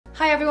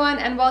Hi everyone,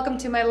 and welcome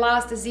to my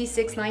last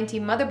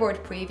Z690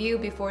 motherboard preview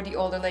before the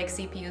Alder Lake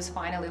CPUs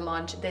finally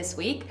launch this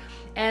week.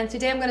 And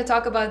today I'm going to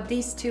talk about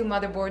these two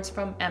motherboards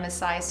from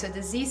MSI. So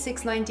the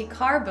Z690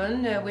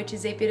 Carbon, which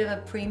is a bit of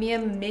a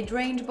premium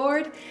mid-range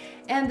board,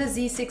 and the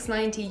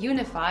Z690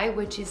 Unify,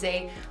 which is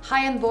a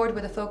high-end board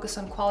with a focus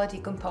on quality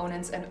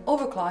components and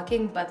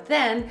overclocking, but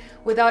then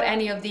without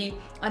any of the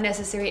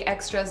unnecessary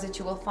extras that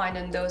you will find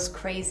in those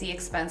crazy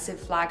expensive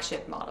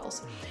flagship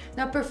models.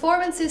 Now,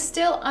 performance is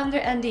still under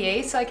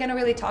NDA, so I cannot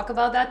really talk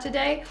about that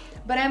today,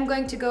 but I'm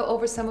going to go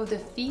over some of the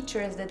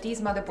features that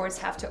these motherboards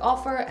have to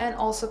offer and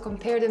also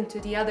compare them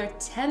to the other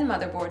 10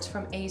 motherboards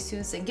from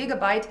Asus and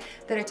Gigabyte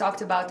that I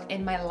talked about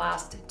in my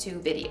last two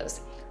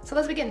videos. So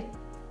let's begin.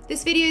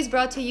 This video is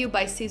brought to you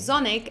by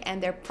Seasonic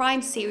and their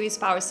Prime series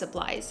power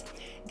supplies.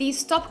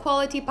 These top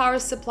quality power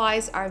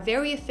supplies are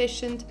very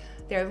efficient,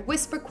 they're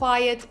whisper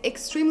quiet,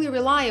 extremely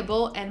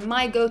reliable, and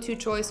my go-to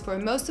choice for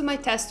most of my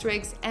test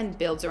rigs and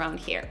builds around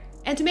here.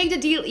 And to make the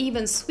deal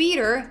even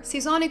sweeter,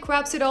 Seasonic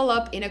wraps it all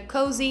up in a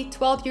cozy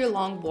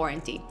 12-year-long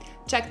warranty.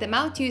 Check them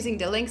out using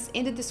the links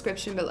in the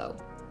description below.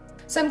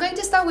 So I'm going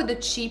to start with the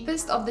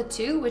cheapest of the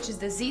two, which is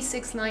the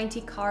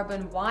Z690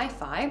 Carbon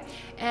Wi-Fi.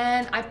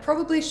 And I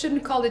probably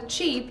shouldn't call it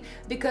cheap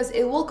because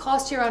it will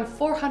cost you around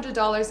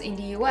 $400 in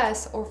the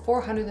US or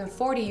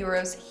 440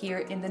 euros here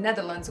in the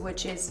Netherlands,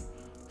 which is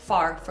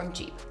far from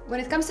cheap. When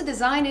it comes to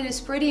design, it is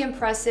pretty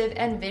impressive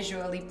and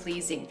visually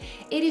pleasing.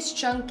 It is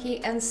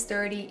chunky and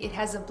sturdy, it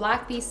has a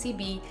black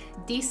PCB,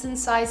 decent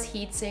size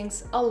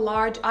heatsinks, a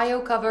large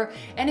I/O cover,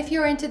 and if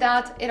you're into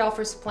that, it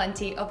offers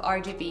plenty of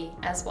RGB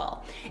as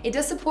well. It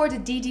does support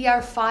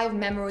DDR5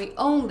 memory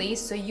only,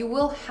 so you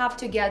will have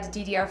to get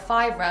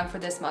DDR5 RAM for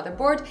this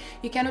motherboard.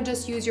 You cannot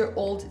just use your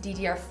old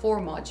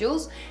DDR4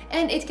 modules,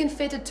 and it can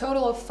fit a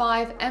total of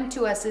 5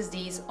 M2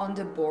 SSDs on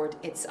the board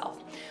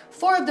itself.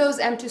 4 of those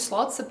M2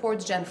 slots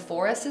supports Gen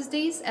 4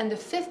 SSDs, and the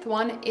 5th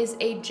one is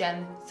a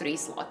Gen 3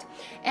 slot.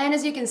 And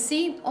as you can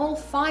see, all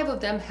 5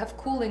 of them have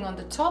cooling on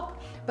the top,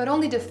 but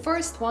only the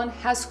first one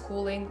has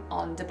cooling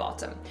on the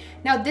bottom.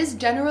 Now, this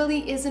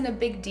generally isn't a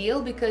big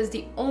deal because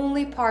the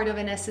only part of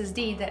an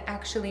SSD that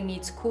actually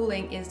needs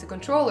cooling is the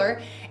controller,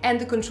 and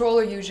the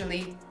controller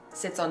usually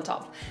sits on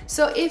top.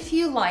 So if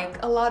you like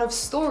a lot of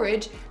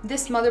storage,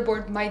 this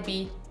motherboard might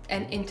be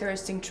an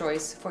interesting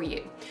choice for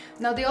you.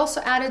 Now, they also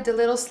added the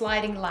little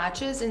sliding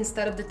latches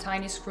instead of the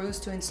tiny screws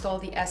to install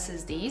the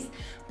SSDs,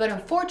 but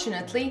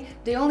unfortunately,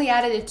 they only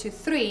added it to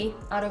 3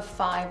 out of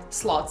 5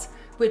 slots,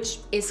 which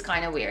is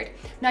kind of weird.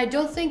 Now, I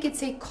don't think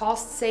it's a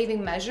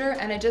cost-saving measure,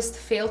 and I just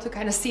fail to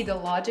kind of see the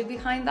logic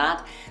behind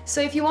that. So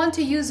if you want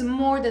to use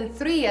more than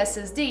 3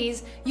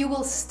 SSDs, you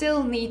will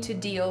still need to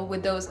deal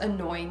with those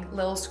annoying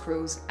little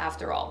screws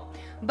after all.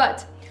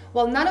 But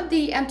while none of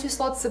the M2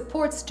 slots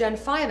supports Gen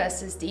 5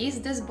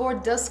 SSDs, this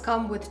board does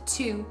come with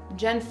 2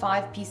 Gen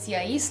 5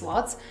 PCIe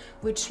slots,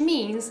 which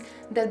means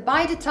that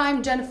by the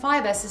time Gen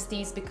 5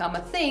 SSDs become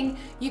a thing,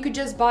 you could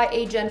just buy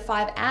a Gen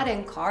 5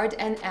 add-in card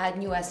and add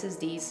new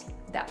SSDs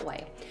that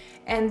way.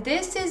 And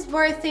this is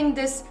where I think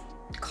this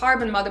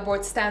Carbon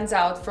motherboard stands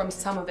out from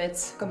some of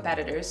its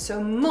competitors. So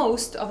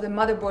most of the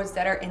motherboards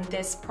that are in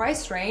this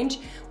price range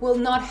will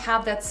not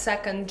have that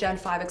second Gen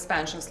 5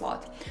 expansion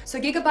slot.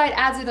 So Gigabyte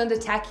adds it on the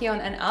Tachyon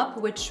and up,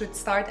 which should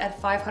start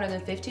at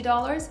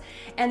 $550,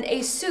 and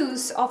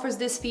Asus offers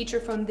this feature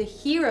from the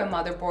Hero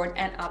motherboard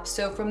and up,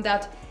 so from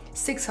that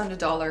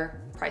 $600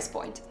 price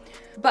point.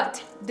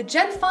 But the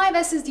Gen 5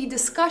 SSD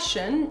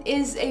discussion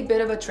is a bit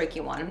of a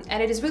tricky one,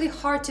 and it is really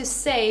hard to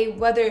say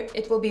whether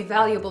it will be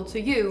valuable to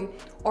you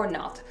or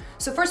not.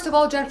 So first of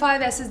all, Gen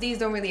 5 SSDs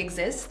don't really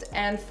exist,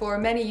 and for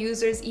many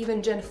users,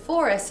 even Gen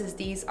 4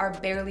 SSDs are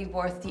barely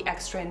worth the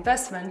extra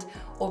investment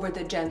over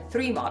the Gen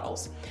 3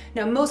 models.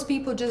 Now, most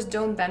people just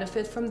don't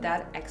benefit from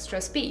that extra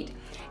speed.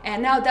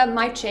 And now that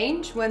might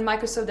change when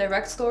Microsoft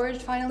Direct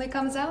Storage finally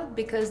comes out,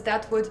 because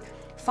that would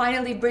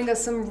finally bring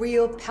us some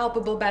real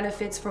palpable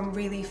benefits from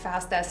really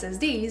fast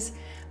SSDs,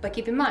 but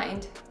keep in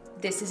mind,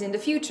 this is in the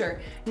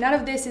future. None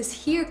of this is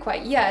here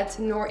quite yet,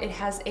 nor it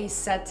has a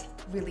set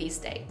release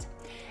date.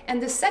 And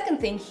the second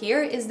thing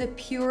here is the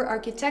pure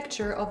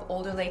architecture of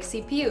Alder Lake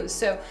CPUs.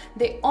 So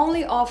they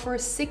only offer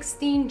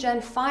 16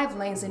 Gen 5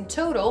 lanes in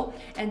total,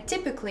 and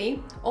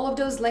typically all of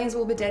those lanes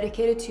will be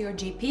dedicated to your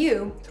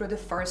GPU through the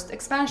first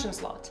expansion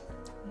slot.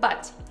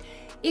 But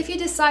if you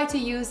decide to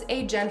use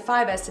a Gen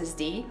 5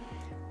 SSD,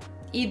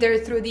 either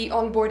through the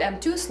onboard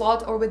M2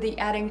 slot or with the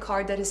add-in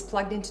card that is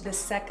plugged into the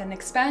second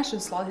expansion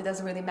slot, it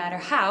doesn't really matter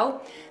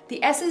how, the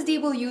SSD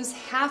will use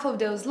half of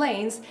those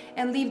lanes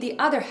and leave the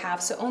other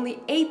half, so only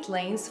 8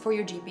 lanes for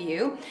your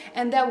GPU,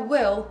 and that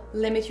will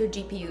limit your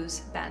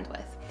GPU's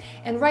bandwidth.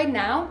 And right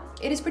now,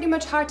 it is pretty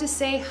much hard to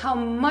say how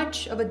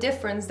much of a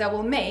difference that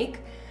will make,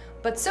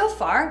 but so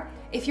far,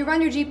 if you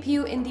run your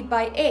GPU in the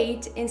by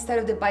 8 instead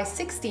of the by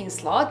 16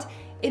 slot,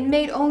 it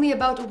made only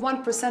about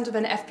 1% of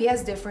an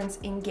FPS difference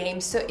in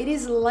games, so it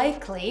is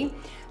likely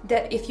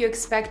that if you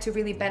expect to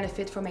really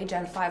benefit from a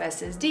Gen 5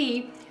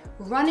 SSD,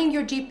 running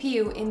your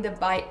GPU in the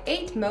by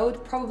 8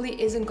 mode probably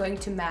isn't going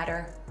to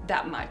matter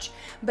that much.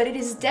 But it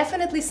is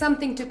definitely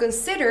something to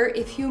consider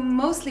if you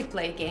mostly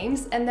play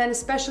games, and then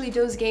especially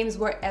those games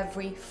where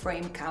every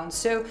frame counts.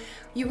 So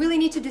you really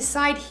need to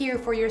decide here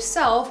for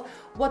yourself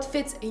what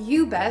fits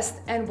you best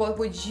and what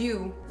would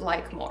you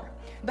like more.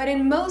 But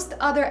in most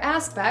other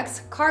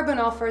aspects, Carbon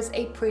offers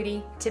a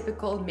pretty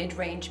typical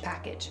mid-range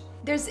package.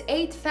 There's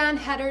 8 fan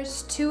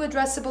headers, 2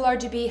 addressable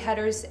RGB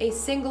headers, a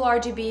single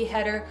RGB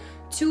header,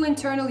 2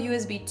 internal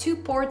USB 2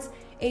 ports,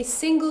 a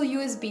single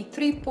USB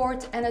 3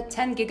 port, and a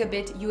 10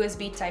 gigabit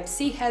USB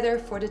Type-C header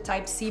for the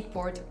Type-C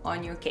port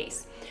on your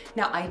case.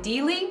 Now,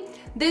 ideally,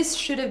 this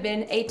should have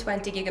been a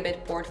 20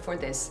 gigabit port for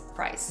this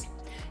price.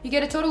 You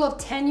get a total of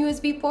 10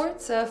 USB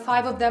ports,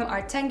 5 of them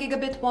are 10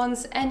 gigabit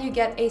ones, and you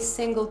get a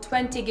single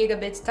 20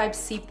 gigabit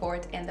Type-C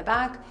port in the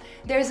back.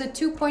 There's a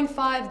 2.5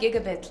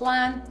 gigabit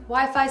LAN,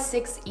 Wi-Fi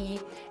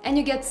 6E, and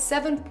you get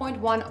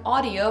 7.1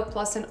 audio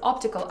plus an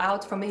optical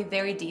out from a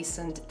very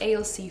decent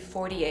ALC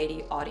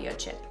 4080 audio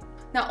chip.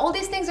 Now, all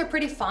these things are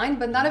pretty fine,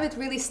 but none of it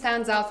really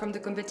stands out from the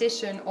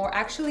competition, or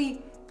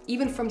actually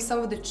even from some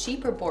of the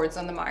cheaper boards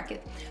on the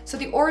market. So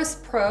the Aorus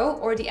Pro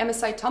or the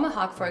MSI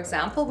Tomahawk, for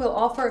example, will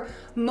offer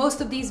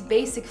most of these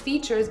basic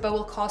features, but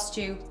will cost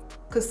you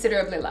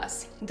considerably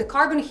less. The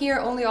Carbon here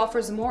only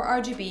offers more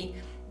RGB,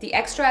 the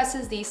extra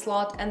SSD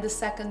slot, and the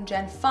second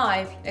Gen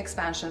 5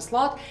 expansion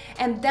slot,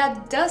 and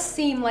that does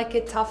seem like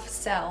a tough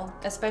sell,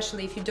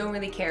 especially if you don't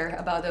really care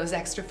about those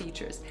extra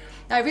features.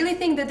 Now, I really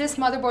think that this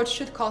motherboard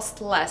should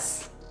cost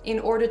less in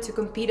order to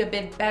compete a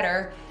bit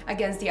better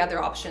against the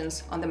other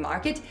options on the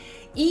market,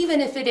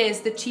 even if it is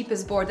the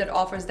cheapest board that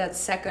offers that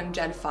second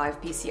Gen 5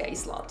 PCIe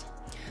slot.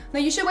 Now,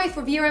 you should wait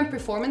for VRM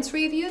performance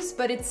reviews,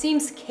 but it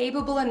seems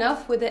capable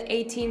enough with an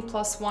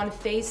 18+1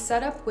 phase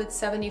setup with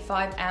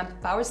 75 amp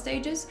power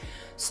stages,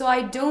 so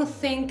I don't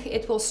think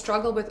it will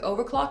struggle with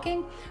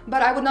overclocking,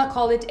 but I would not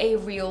call it a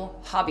real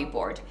hobby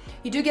board.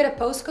 You do get a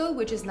postcode,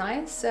 which is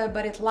nice,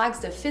 but it lacks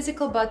the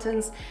physical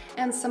buttons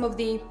and some of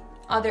the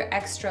other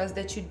extras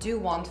that you do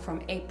want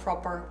from a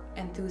proper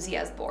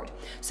enthusiast board.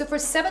 So for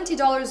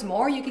 $70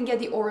 more, you can get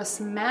the Aorus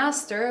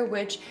Master,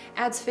 which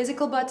adds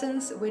physical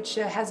buttons, which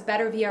has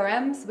better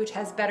VRMs, which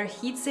has better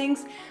heat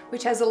sinks,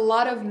 which has a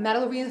lot of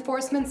metal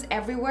reinforcements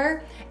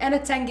everywhere, and a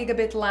 10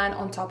 gigabit LAN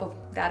on top of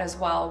that as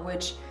well,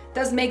 which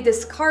does make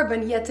this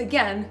Carbon yet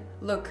again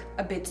look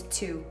a bit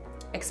too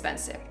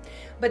expensive.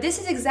 But this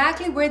is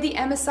exactly where the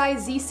MSI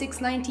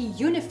Z690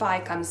 Unify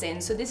comes in.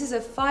 So this is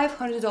a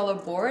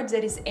 $500 board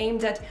that is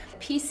aimed at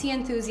PC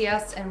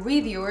enthusiasts and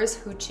reviewers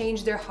who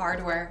change their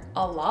hardware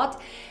a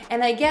lot.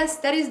 And I guess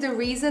that is the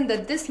reason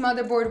that this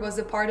motherboard was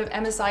a part of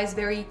MSI's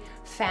very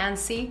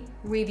fancy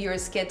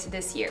reviewers kit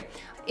this year.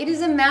 It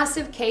is a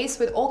massive case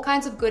with all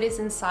kinds of goodies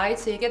inside.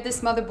 So you get this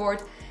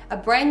motherboard, a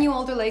brand new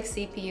Alder Lake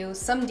CPU,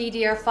 some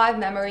DDR5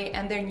 memory,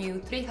 and their new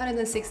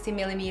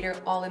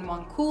 360mm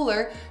all-in-one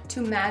cooler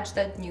to match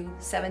that new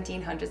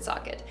 1700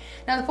 socket.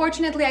 Now,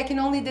 unfortunately, I can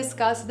only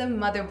discuss the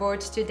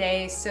motherboard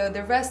today, so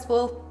the rest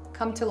will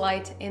come to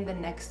light in the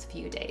next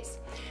few days.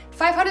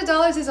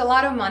 $500 is a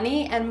lot of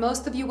money, and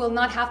most of you will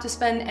not have to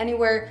spend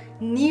anywhere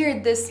near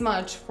this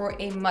much for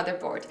a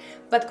motherboard.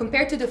 But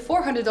compared to the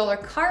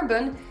 $400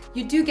 Carbon,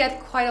 you do get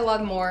quite a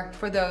lot more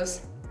for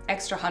those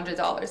extra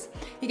 $100.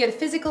 You get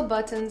physical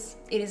buttons,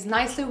 it is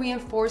nicely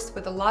reinforced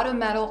with a lot of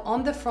metal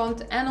on the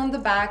front and on the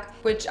back,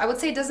 which I would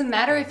say doesn't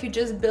matter if you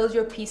just build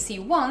your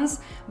PC once,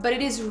 but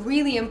it is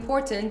really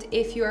important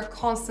if you are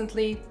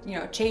constantly,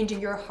 changing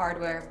your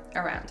hardware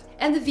around.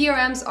 And the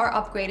VRMs are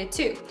upgraded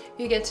too.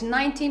 You get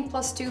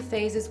 19+2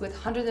 phases with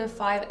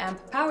 105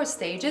 amp power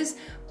stages,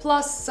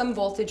 plus some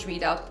voltage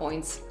readout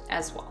points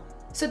as well.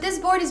 So this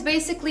board is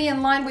basically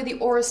in line with the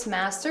Aorus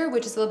Master,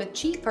 which is a little bit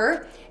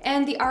cheaper,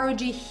 and the ROG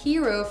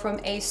Hero from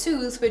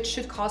ASUS, which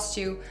should cost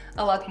you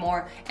a lot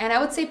more. And I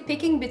would say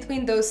picking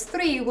between those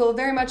three will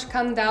very much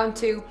come down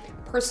to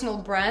personal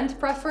brand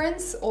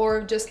preference,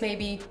 or just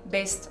maybe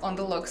based on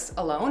the looks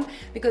alone,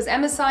 because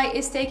MSI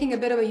is taking a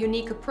bit of a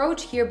unique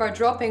approach here by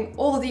dropping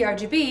all the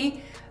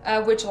RGB,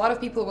 which a lot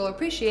of people will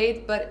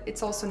appreciate, but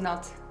it's also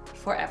not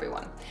for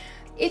everyone.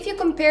 If you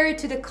compare it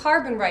to the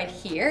Carbon right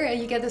here,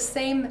 you get the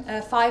same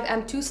 5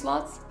 M2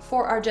 slots,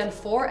 4 are Gen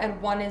 4 and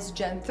 1 is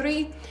Gen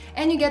 3,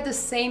 and you get the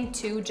same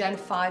 2 Gen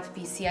 5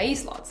 PCIe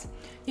slots.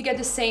 You get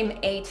the same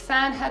 8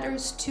 fan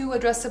headers, 2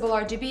 addressable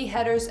RGB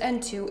headers,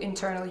 and 2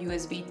 internal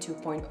USB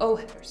 2.0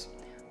 headers.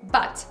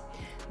 But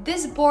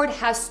this board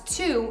has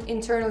 2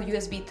 internal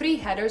USB 3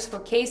 headers for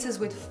cases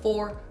with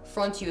 4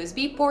 front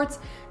USB ports.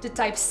 The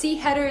Type-C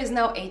header is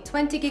now a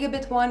 20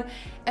 gigabit one,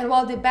 and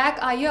while the back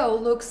I/O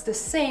looks the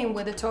same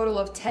with a total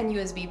of 10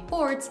 USB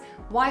ports,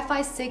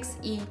 Wi-Fi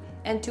 6E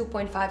and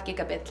 2.5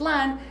 gigabit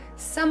LAN,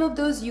 some of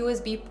those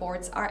USB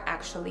ports are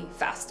actually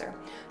faster.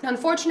 Now,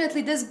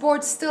 unfortunately, this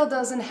board still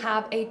doesn't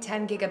have a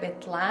 10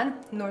 gigabit LAN,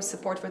 nor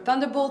support for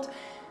Thunderbolt,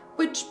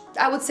 which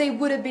I would say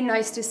would have been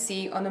nice to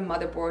see on a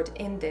motherboard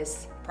in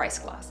this price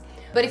class.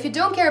 But if you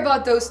don't care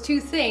about those two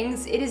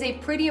things, it is a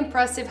pretty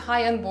impressive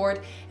high-end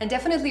board and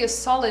definitely a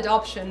solid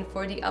option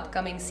for the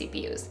upcoming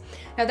CPUs.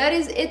 Now that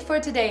is it for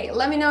today.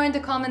 Let me know in the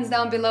comments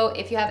down below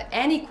if you have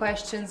any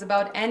questions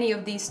about any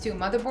of these two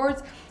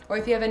motherboards, or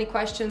if you have any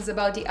questions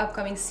about the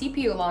upcoming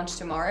CPU launch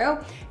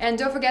tomorrow. And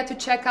don't forget to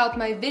check out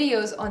my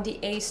videos on the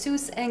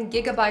Asus and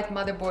Gigabyte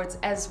motherboards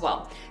as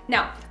well.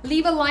 Now,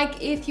 leave a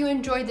like if you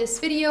enjoyed this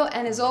video,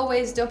 and as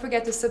always, don't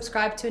forget to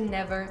subscribe to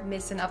never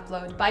miss an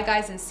upload. Bye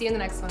guys, and see you in the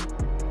next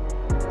one.